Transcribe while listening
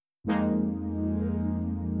Hello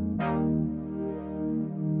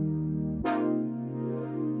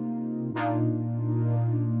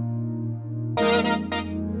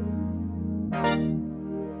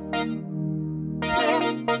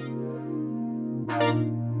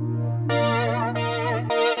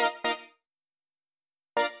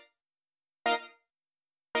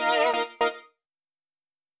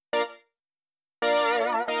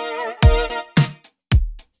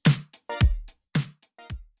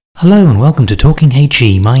and welcome to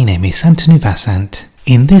TalkingHE. My name is Antony Vassant.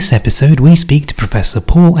 In this episode we speak to Professor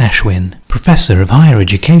Paul Ashwin, Professor of Higher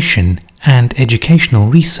Education and Educational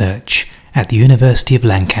Research at the University of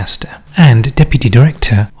Lancaster and Deputy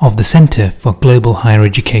Director of the Centre for Global Higher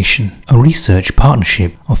Education, a research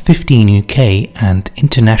partnership of 15 UK and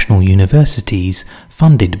international universities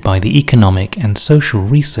funded by the Economic and Social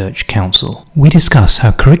Research Council. We discuss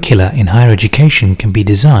how curricula in higher education can be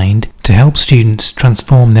designed to help students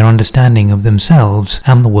transform their understanding of themselves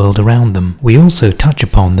and the world around them. We also touch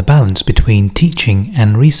upon the balance between teaching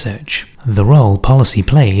and research, the role policy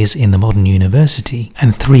plays in the modern university,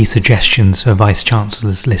 and 3 suggestions for Vice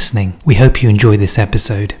Chancellors listening. We hope you enjoy this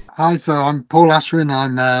episode. Hi, so I'm Paul Ashwin.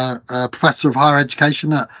 I'm a Professor of Higher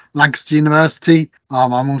Education at Lancaster University.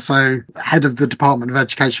 I'm also Head of the Department of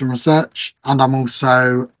Education Research, and I'm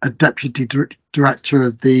also a Deputy Director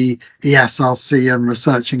of the ESRC and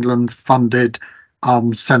Research England funded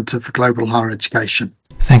Centre for Global Higher Education.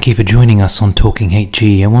 Thank you for joining us on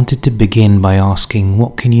TalkingHE. I wanted to begin by asking,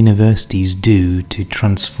 what can universities do to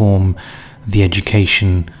transform the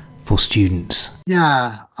education for students?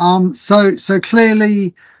 Yeah, so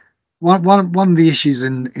clearly one of the issues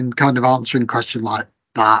in kind of answering a question like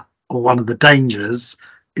that, or one of the dangers,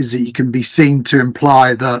 is that you can be seen to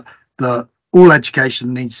imply that all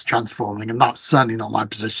education needs transforming, and that's certainly not my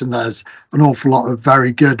position. There's an awful lot of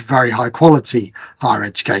very good, very high quality higher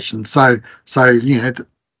education. So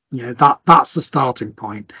that's the starting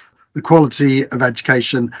point. The quality of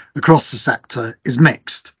education across the sector is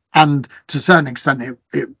mixed, and to a certain extent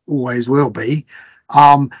it always will be.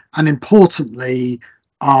 And importantly,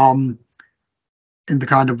 in the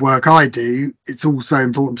kind of work I do, it's also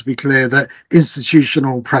important to be clear that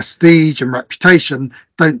institutional prestige and reputation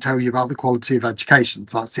don't tell you about the quality of education.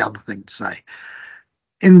 So that's the other thing to say.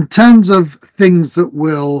 In terms of things that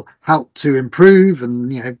will help to improve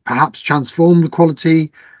and perhaps transform the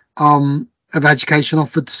quality of education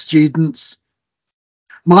offered to students,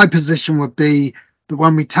 my position would be that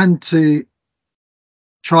when we tend to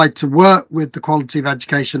try to work with the quality of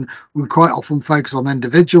education, we quite often focus on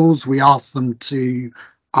individuals. We ask them to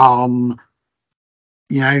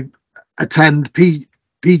attend PG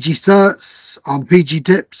certs, PG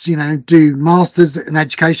dips, do masters in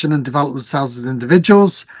education and develop themselves as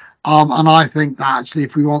individuals. And I think that actually,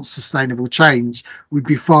 if we want sustainable change, we'd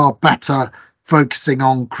be far better focusing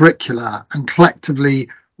on curricula and collectively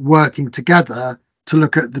working together to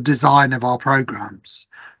look at the design of our programs.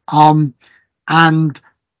 And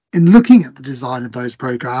in looking at the design of those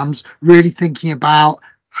programs, really thinking about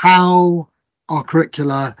how our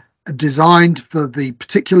curricula are designed for the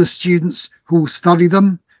particular students who will study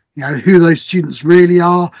them, who those students really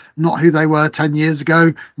are, not who they were 10 years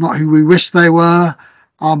ago, not who we wish they were,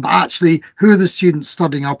 but actually who are the students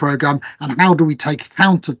studying our program, and how do we take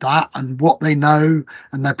account of that and what they know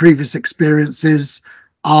and their previous experiences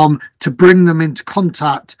to bring them into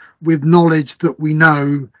contact with knowledge that we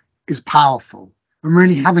know is powerful, and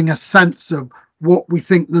really having a sense of what we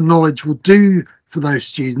think the knowledge will do for those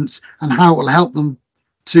students and how it will help them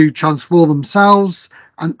to transform themselves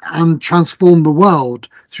and transform the world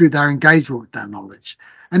through their engagement with their knowledge.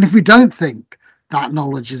 And if we don't think that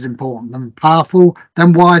knowledge is important and powerful,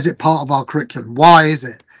 then why is it part of our curriculum? Why is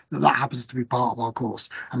it that happens to be part of our course?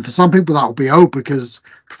 And for some people that will be because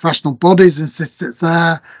professional bodies insist it's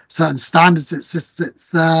there, certain standards insist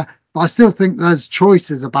it's there, but I still think there's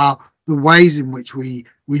choices about the ways in which we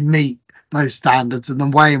meet those standards and the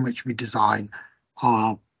way in which we design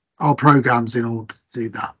our programs in order to do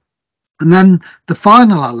that. And then the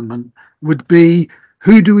final element would be,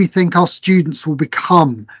 who do we think our students will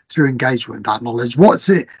become through engagement with that knowledge? What's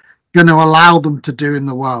it going to allow them to do in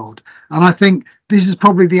the world? And I think this is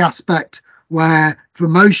probably the aspect where for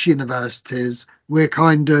most universities we're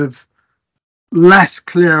kind of less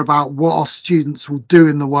clear about what our students will do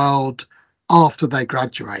in the world after they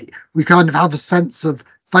graduate. We kind of have a sense of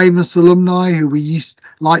famous alumni who we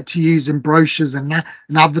like to use in brochures and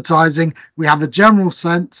advertising. We have a general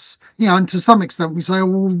sense, and to some extent we say,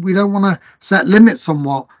 well, we don't want to set limits on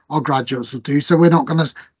what our graduates will do, so we're not going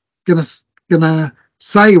to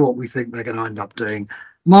say what we think they're going to end up doing.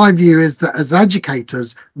 My view is that as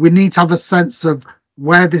educators, we need to have a sense of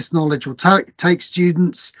where this knowledge will take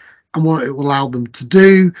students and what it will allow them to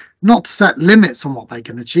do, not to set limits on what they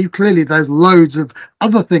can achieve. Clearly, there's loads of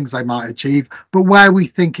other things they might achieve, but where we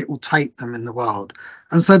think it will take them in the world.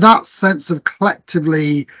 And so that sense of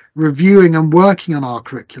collectively reviewing and working on our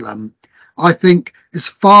curriculum, I think, is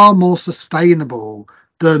far more sustainable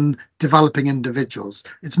than developing individuals.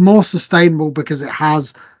 It's more sustainable because it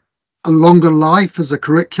has a longer life as a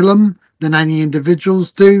curriculum than any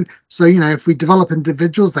individuals do. So, if we develop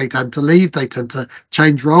individuals, they tend to leave, they tend to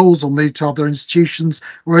change roles or move to other institutions.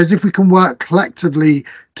 Whereas if we can work collectively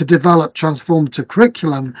to develop transformative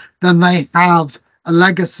curriculum, then they have a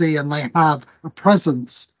legacy and they have a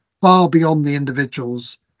presence far beyond the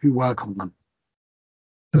individuals who work on them.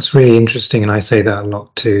 That's really interesting, and I say that a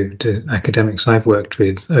lot to academics I've worked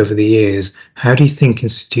with over the years. How do you think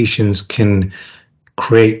institutions can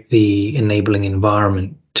create the enabling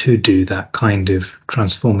environment to do that kind of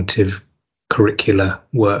transformative curricular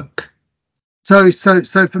work? So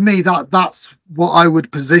for me, that's what I would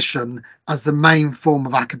position as the main form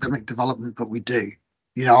of academic development that we do.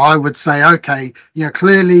 I would say, okay,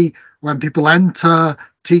 clearly when people enter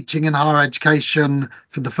teaching in higher education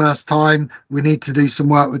for the first time, we need to do some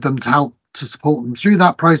work with them to help to support them through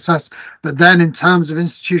that process. But then in terms of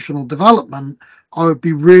institutional development, I would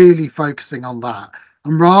be really focusing on that.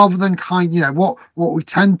 And rather than what we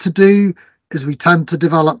tend to do is we tend to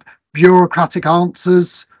develop bureaucratic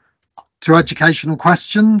answers to educational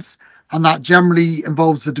questions. And that generally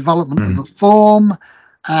involves the development of a form.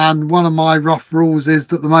 And one of my rough rules is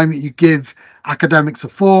that the moment you give academics a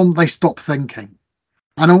form, they stop thinking.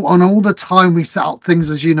 And all the time we set up things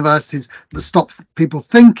as universities that stop people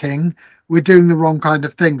thinking, we're doing the wrong kind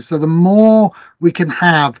of things. So the more we can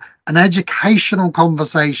have an educational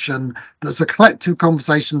conversation that's a collective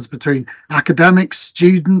conversations between academics,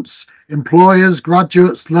 students, employers,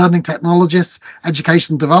 graduates, learning technologists,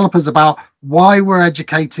 educational developers about why we're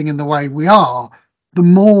educating in the way we are, the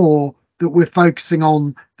more that we're focusing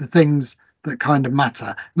on the things that kind of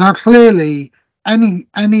matter. Now, clearly, any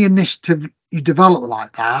initiative you develop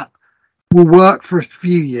like that will work for a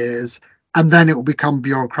few years and then it will become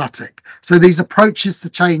bureaucratic. So these approaches to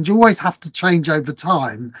change always have to change over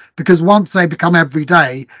time, because once they become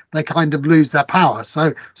everyday, they kind of lose their power.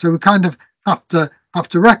 So we kind of have to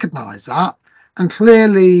recognize that. And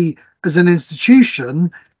clearly, as an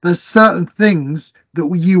institution, there's certain things that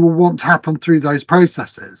you will want to happen through those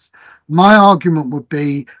processes. My argument would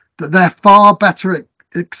be that they're far better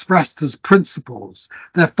expressed as principles.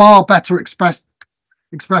 They're far better expressed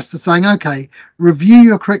as saying, okay, review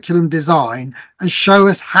your curriculum design and show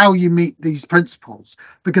us how you meet these principles,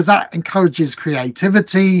 because that encourages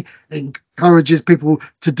creativity, encourages people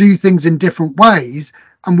to do things in different ways.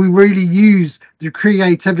 And we really use the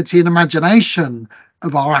creativity and imagination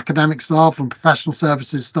of our academic staff and professional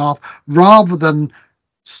services staff, rather than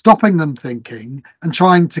stopping them thinking and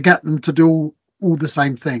trying to get them to do all the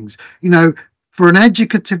same things. For an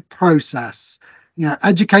educative process,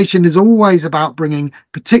 education is always about bringing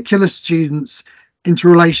particular students into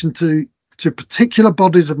relation to particular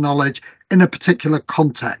bodies of knowledge in a particular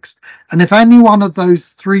context. And if any one of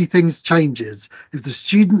those three things changes, if the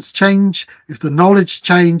students change, if the knowledge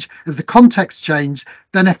change, if the context change,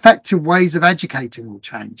 then effective ways of educating will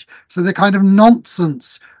change. So the kind of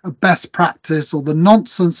nonsense of best practice or the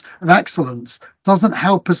nonsense of excellence doesn't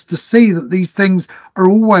help us to see that these things are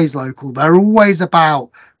always local. They're always about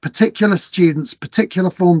particular students, particular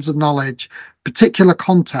forms of knowledge, particular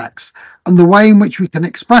contexts. And the way in which we can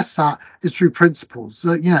express that is through principles.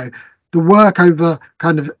 So, the work over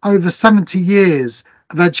 70 years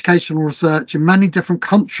of educational research in many different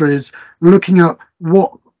countries, looking at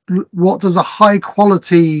what does a high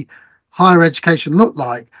quality higher education look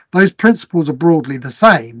like. Those principles are broadly the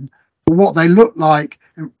same, but what they look like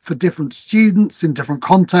for different students in different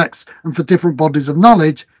contexts and for different bodies of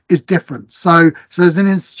knowledge is different. So as an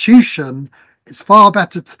institution, it's far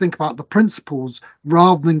better to think about the principles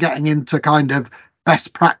rather than getting into kind of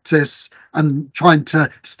best practice and trying to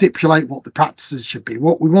stipulate what the practices should be.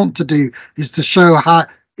 What we want to do is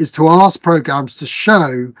to ask programs to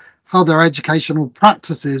show how their educational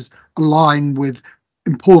practices align with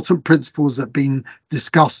important principles that have been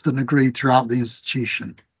discussed and agreed throughout the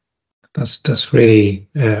institution. That's really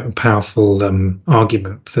a powerful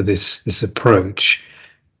argument for this approach.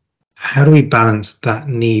 How do we balance that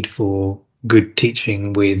need for good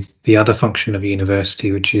teaching with the other function of a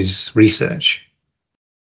university, which is research?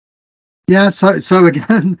 Yeah, so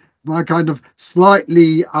again, my kind of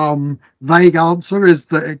slightly vague answer is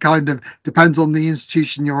that it kind of depends on the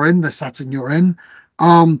institution you're in, the setting you're in.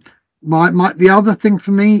 The other thing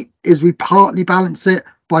for me is we partly balance it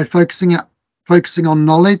by focusing focusing on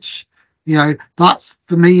knowledge. That's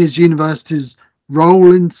for me is universities'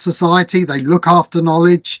 role in society. They look after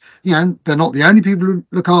knowledge. They're not the only people who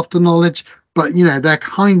look after knowledge, but they're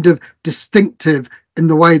kind of distinctive in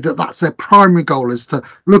the way that that's their primary goal, is to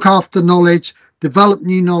look after knowledge, develop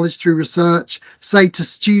new knowledge through research, say to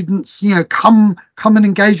students, come and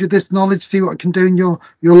engage with this knowledge, see what it can do in your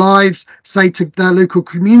lives, say to their local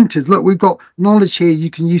communities, look, we've got knowledge here you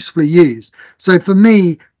can usefully use. So for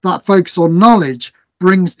me, that focus on knowledge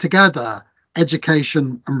brings together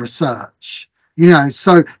education and research.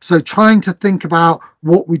 So trying to think about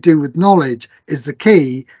what we do with knowledge is the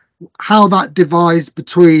key. How that divides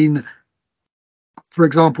between, for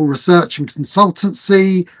example, research and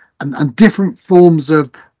consultancy and different forms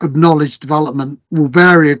of knowledge development will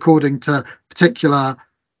vary according to particular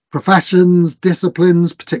professions,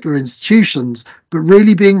 disciplines, particular institutions, but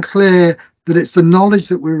really being clear that it's the knowledge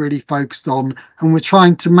that we're really focused on, and we're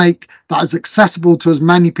trying to make that as accessible to as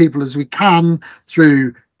many people as we can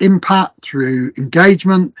through impact, through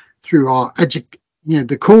engagement, through our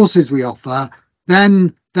the courses we offer.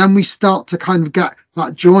 Then we start to kind of get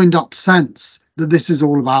that joined up sense that this is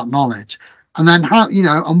all about knowledge. And then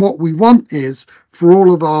and what we want is for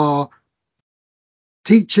all of our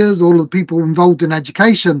teachers, all of the people involved in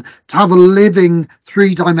education, to have a living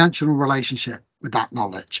 3-dimensional relationship with that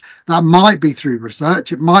knowledge. That might be through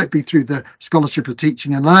research, it might be through the scholarship of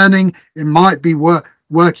teaching and learning, it might be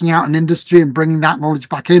working out in industry and bringing that knowledge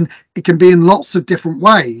back in. It can be in lots of different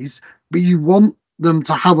ways, but you want them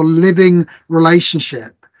to have a living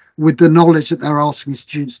relationship with the knowledge that they're asking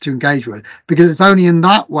students to engage with, because it's only in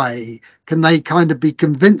that way can they kind of be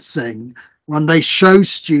convincing when they show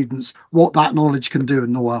students what that knowledge can do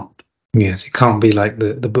in the world. Yes, it can't be like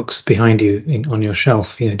the books behind you on your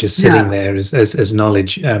shelf, just sitting there as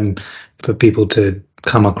knowledge for people to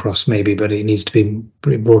come across maybe, but it needs to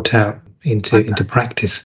be brought out into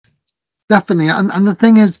practice. Definitely. And the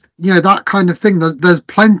thing is, that kind of thing, there's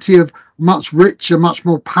plenty of much richer, much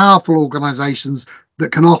more powerful organizations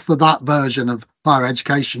that can offer that version of higher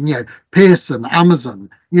education. Pearson, Amazon,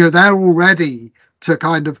 they're all ready to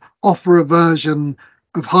kind of offer a version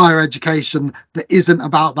of higher education that isn't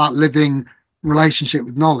about that living relationship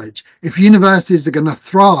with knowledge. If universities are going to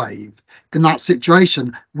thrive in that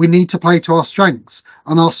situation, we need to play to our strengths.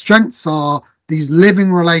 And our strengths are these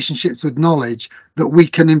living relationships with knowledge that we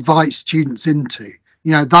can invite students into.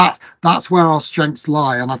 That's where our strengths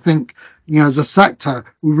lie. And I think, as a sector,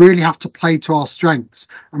 we really have to play to our strengths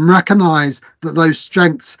and recognize that those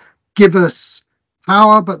strengths give us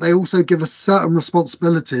power, but they also give us certain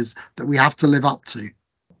responsibilities that we have to live up to.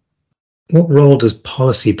 What role does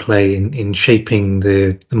policy play in shaping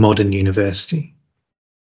the modern university?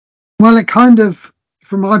 Well, it kind of,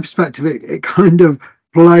 from my perspective, it kind of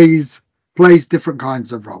plays different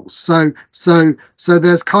kinds of roles. So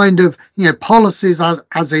there's kind of policies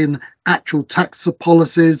as in actual texts of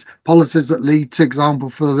policies that lead to example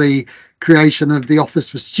for the creation of the Office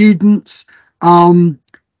for Students.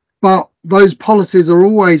 But those policies are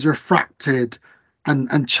always refracted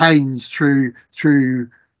and changed through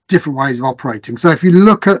different ways of operating. So if you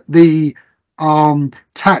look at the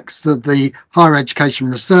text of the Higher Education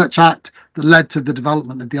Research Act that led to the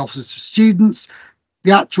development of the Office for Students,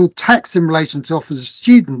 the actual text in relation to Office of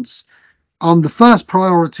Students, the first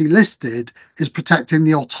priority listed is protecting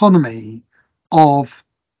the autonomy of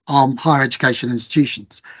higher education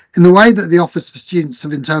institutions. In the way that the Office for Students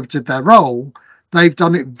have interpreted their role, they've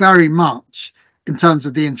done it very much in terms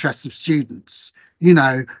of the interests of students.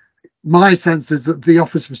 My sense is that the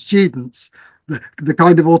Office for Students, the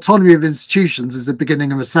kind of autonomy of institutions is the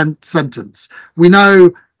beginning of a sentence. We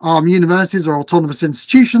know universities are autonomous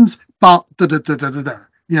institutions, but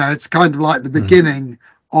it's kind of like the beginning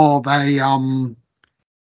of a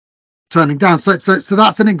turning down. So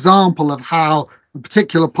that's an example of how a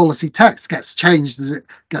particular policy text gets changed as it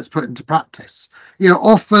gets put into practice.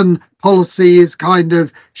 Often policy is kind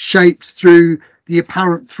of shaped through the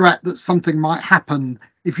apparent threat that something might happen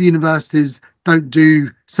if universities don't do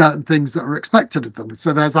certain things that are expected of them.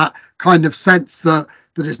 So there's that kind of sense that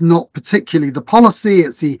it's not particularly the policy,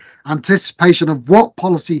 it's the anticipation of what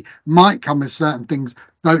policy might come if certain things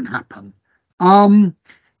don't happen.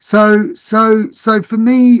 So for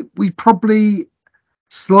me, we probably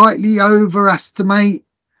slightly overestimate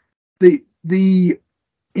the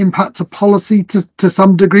impact of policy to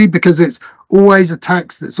some degree, because it's always a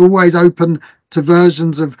text that's always open to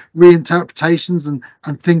versions of reinterpretations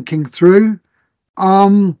and thinking through.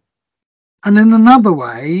 And in another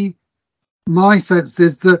way, my sense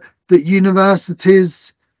is that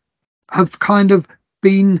universities have kind of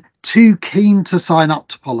been too keen to sign up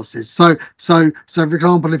to policies. So for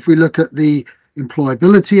example, if we look at the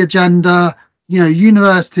employability agenda,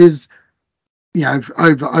 universities,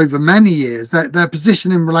 over many years, their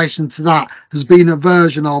position in relation to that has been a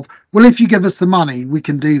version of, well, if you give us the money, we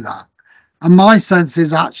can do that. And my sense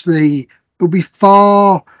is actually it will be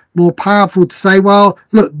far more powerful to say, well,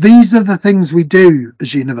 look, these are the things we do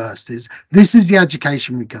as universities. This is the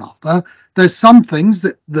education we can offer. There's some things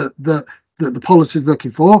that the policy is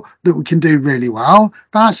looking for that we can do really well,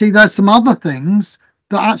 but actually there's some other things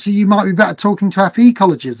that actually you might be better talking to FE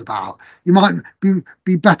colleges about. You might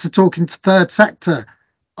be better talking to third sector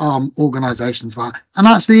organisations about. And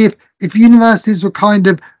actually, if universities were kind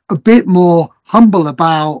of a bit more humble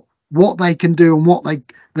about what they can do and what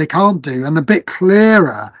they can't do, and a bit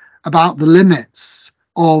clearer about the limits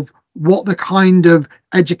of what the kind of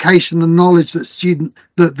education and knowledge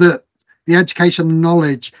that the education and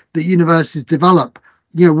knowledge that universities develop,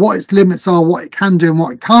 what its limits are, what it can do and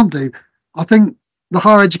what it can't do, I think the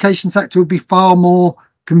higher education sector would be far more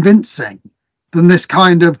convincing than this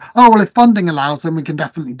kind of, oh, well, if funding allows, then we can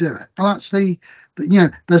definitely do it. But actually,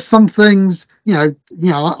 there's some things,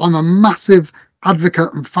 I'm a massive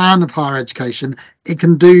advocate and fan of higher education. It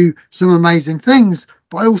can do some amazing things,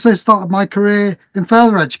 but I also started my career in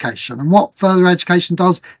further education, and what further education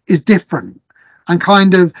does is different. And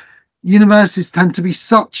kind of universities tend to be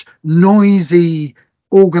such noisy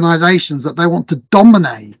organizations that they want to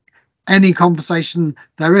dominate any conversation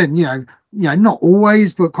they're in. Not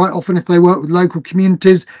always, but quite often if they work with local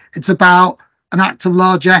communities, it's about an act of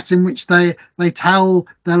largesse in which they tell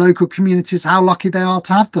their local communities how lucky they are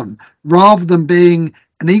to have them, rather than being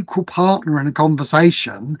an equal partner in a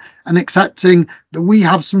conversation and accepting that we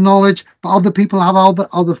have some knowledge, but other people have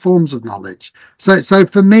other forms of knowledge. So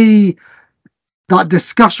for me, that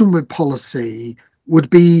discussion with policy would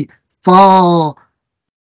be far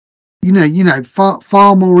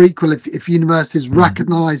more equal if universities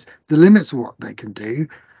recognise the limits of what they can do.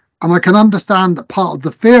 And I can understand that part of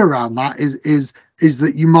the fear around that is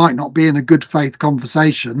that you might not be in a good faith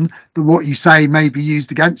conversation, that what you say may be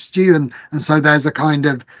used against you, and so there's a kind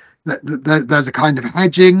of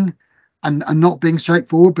hedging and not being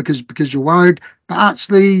straightforward because you're worried. But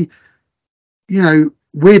actually,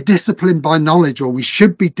 we're disciplined by knowledge, or we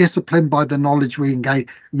should be disciplined by the knowledge we engage,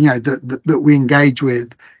 that we engage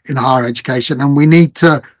with in higher education, and we need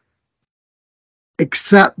to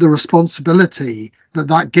accept the responsibility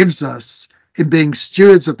that gives us in being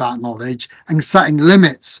stewards of that knowledge and setting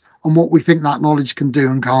limits on what we think that knowledge can do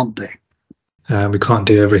and can't do. We can't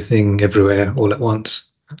do everything everywhere all at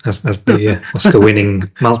once, as the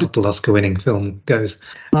multiple Oscar-winning film goes.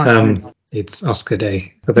 It's Oscar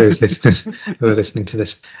Day for those listeners who are listening to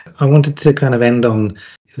this. I wanted to kind of end on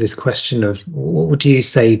this question of, what would you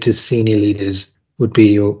say to senior leaders what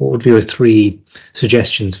would be your 3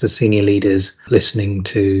 suggestions for senior leaders listening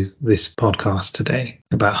to this podcast today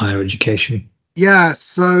about higher education? Yeah,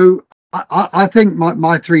 so I think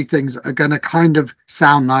my 3 things are going to kind of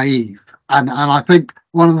sound naive. And I think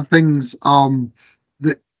one of the things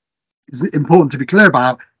that is important to be clear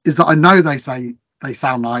about is that I know they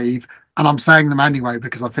sound naive, and I'm saying them anyway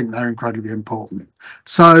because I think they're incredibly important.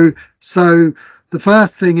 So the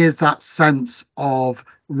first thing is that sense of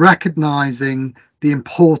recognizing the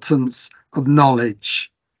importance of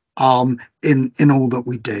knowledge in all that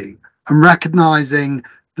we do, and recognizing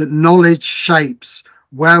that knowledge shapes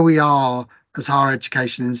where we are as higher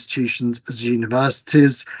education institutions, as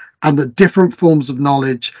universities, and that different forms of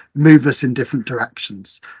knowledge move us in different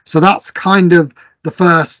directions. So that's kind of the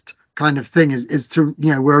first kind of thing, is to,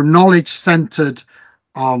 we're a knowledge centered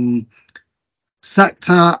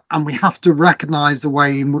sector, and we have to recognize the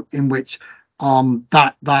way in which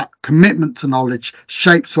that commitment to knowledge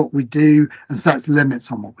shapes what we do and sets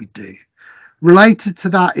limits on what we do. Related to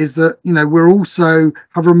that is that, we're also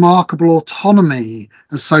have remarkable autonomy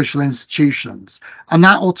as social institutions, and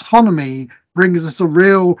that autonomy brings us a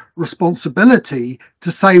real responsibility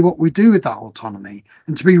to say what we do with that autonomy,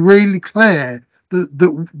 and to be really clear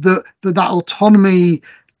that autonomy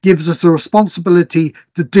gives us a responsibility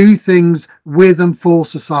to do things with and for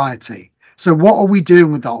society. So what are we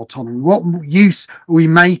doing with that autonomy? What use are we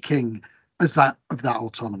making of that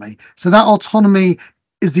autonomy? So that autonomy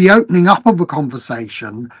is the opening up of a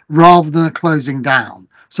conversation rather than a closing down.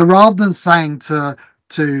 So rather than saying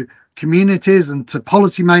to communities and to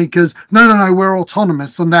policymakers, no, we're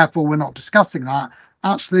autonomous and therefore we're not discussing that.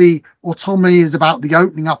 Actually, autonomy is about the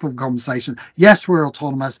opening up of a conversation. Yes, we're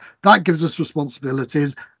autonomous. That gives us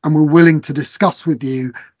responsibilities, and we're willing to discuss with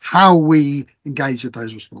you how we engage with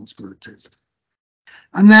those responsibilities.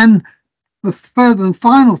 And then the further and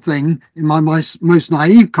final thing in my most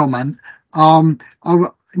naive comment,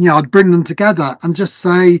 I'd bring them together and just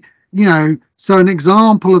say, so an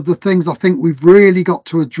example of the things I think we've really got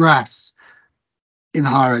to address in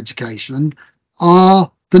higher education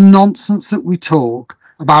are the nonsense that we talk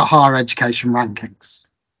about higher education rankings.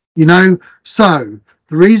 So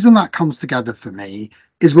the reason that comes together for me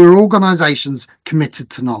is we're organisations committed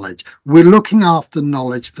to knowledge. We're looking after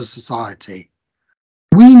knowledge for society.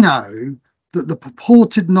 We know that the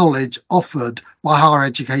purported knowledge offered by higher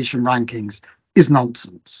education rankings is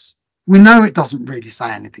nonsense. We know it doesn't really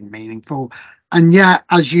say anything meaningful. And yet,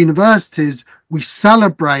 as universities, we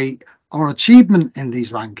celebrate our achievement in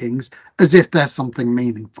these rankings as if there's something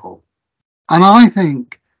meaningful. And I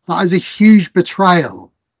think that is a huge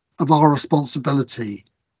betrayal of our responsibility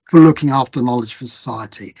for looking after knowledge for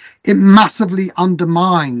society. It massively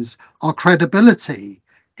undermines our credibility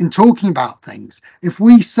in talking about things. If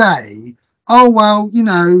we say, oh, well, we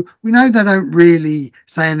know they don't really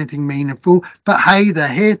say anything meaningful, but hey, they're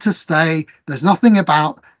here to stay. There's nothing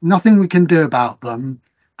we can do about them,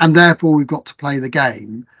 and therefore we've got to play the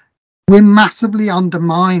game. We're massively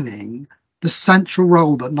undermining the central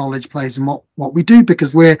role that knowledge plays in what we do,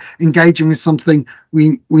 because we're engaging with something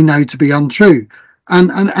we know to be untrue.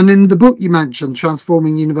 And in the book you mentioned,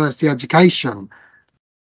 Transforming University Education,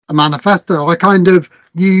 a manifesto, I kind of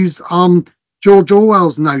use George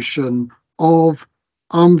Orwell's notion of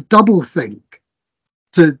doublethink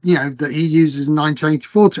that he uses in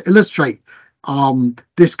 1984 to illustrate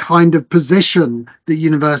this kind of position that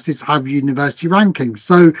universities have university rankings.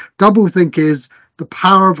 So doublethink is the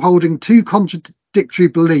power of holding two contradictory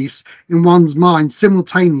beliefs in one's mind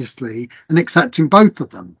simultaneously and accepting both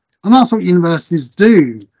of them. And that's what universities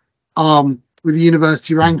do with the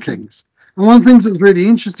university rankings. And one of the things that's really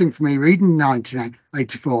interesting for me reading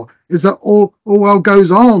 1984 is that Orwell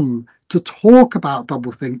goes on to talk about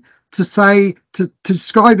doublethink, to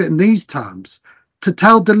describe it in these terms, to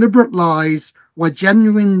tell deliberate lies while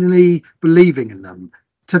genuinely believing in them,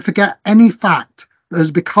 to forget any fact that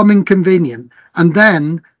has become inconvenient, and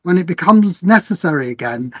then, when it becomes necessary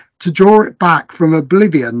again, to draw it back from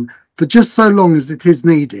oblivion for just so long as it is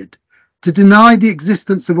needed, to deny the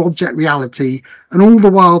existence of object reality and all the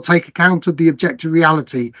while take account of the objective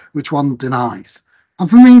reality which one denies. And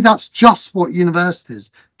for me, that's just what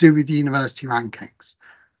universities do with the university rankings.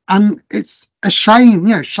 And it's a shame,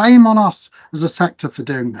 shame on us as a sector for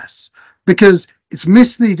doing this, because it's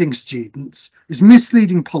misleading students, it's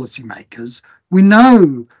misleading policymakers. We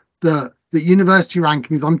know that the university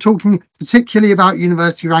rankings, I'm talking particularly about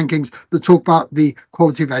university rankings that talk about the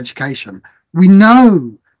quality of education. We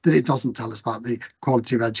know that it doesn't tell us about the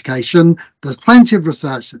quality of education. There's plenty of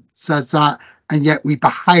research that says that, and yet we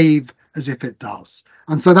behave as if it does.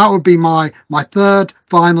 And so that would be my third,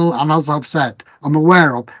 final, and as I've said, I'm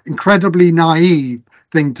aware of, incredibly naive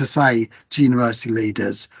thing to say to university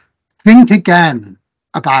leaders. Think again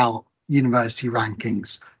about university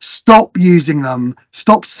rankings. Stop using them.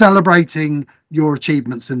 Stop celebrating your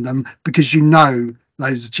achievements in them, because you know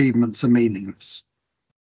those achievements are meaningless.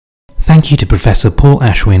 Thank you to Professor Paul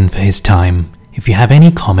Ashwin for his time. If you have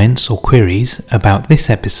any comments or queries about this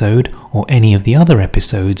episode or any of the other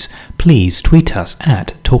episodes, please tweet us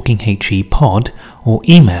at TalkingHE Pod or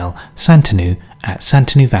email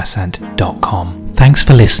santanu@santanuvasant.com. Thanks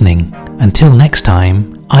for listening. Until next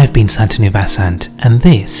time, I've been Santanu Vasant, and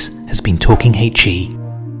this has been Talking HE.